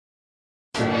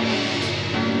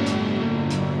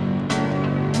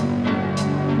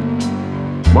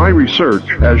My research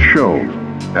has shown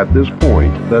at this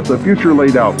point that the future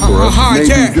laid out for us may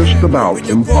be just about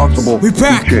impossible to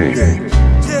change.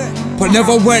 But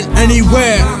never went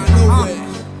anywhere.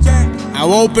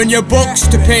 Now open your books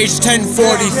to page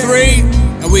 1043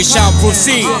 and we shall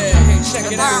proceed.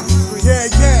 Check it out.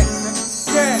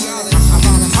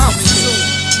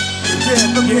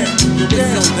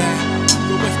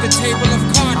 With the table of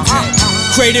contents,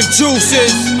 creative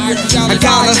juices. I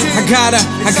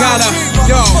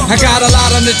got a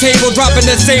lot on the table, dropping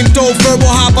the same dope. Verbal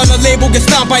hop on the label, get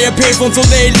stomped by a payphone, so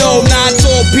lay low. Not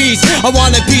all peace, I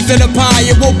want a piece of the pie.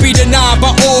 It won't be denied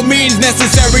by all means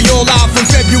necessary. All out from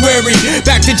February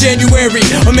back to January.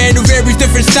 A man who varies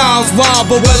different styles, wild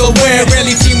but well aware.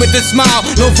 Rarely seen with a smile,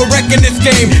 known for wrecking this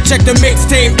game. Check the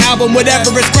mixtape album,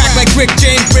 whatever is cracked like Rick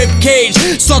James, rib cage.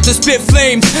 Start to spit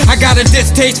flames. I got a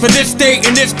distaste for this state,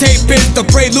 and this tape is the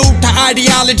prelude to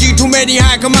ideology. Too many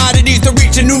high commodities to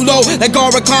reach a new low, like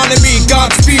our economy.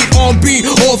 Godspeed on beat,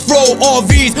 or throw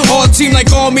RVs, all team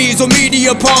like armies or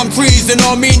media palm trees. In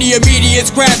Armenia, media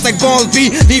scratch like bombs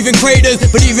be leaving craters,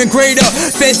 but even greater.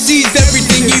 Fed seized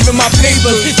everything, even my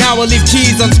papers. Now I leave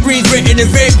keys on screens written in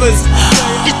vapors.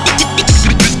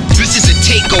 This is a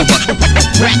takeover.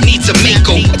 Rap needs a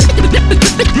makeover.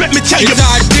 Let me tell you,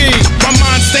 my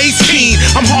mind stays keen.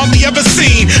 I'm hardly ever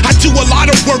seen. I do a lot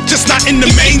of work, just not in the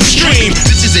mainstream.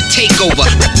 This is a takeover.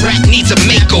 Rap needs a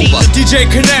makeover. DJ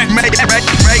Connect. Make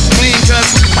clean, cuz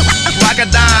like a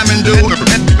diamond do.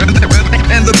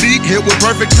 And the beat hit with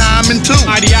perfect timing too.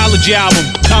 Ideology album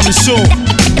coming soon.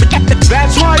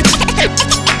 That's right.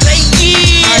 Say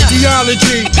yeah.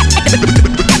 Ideology.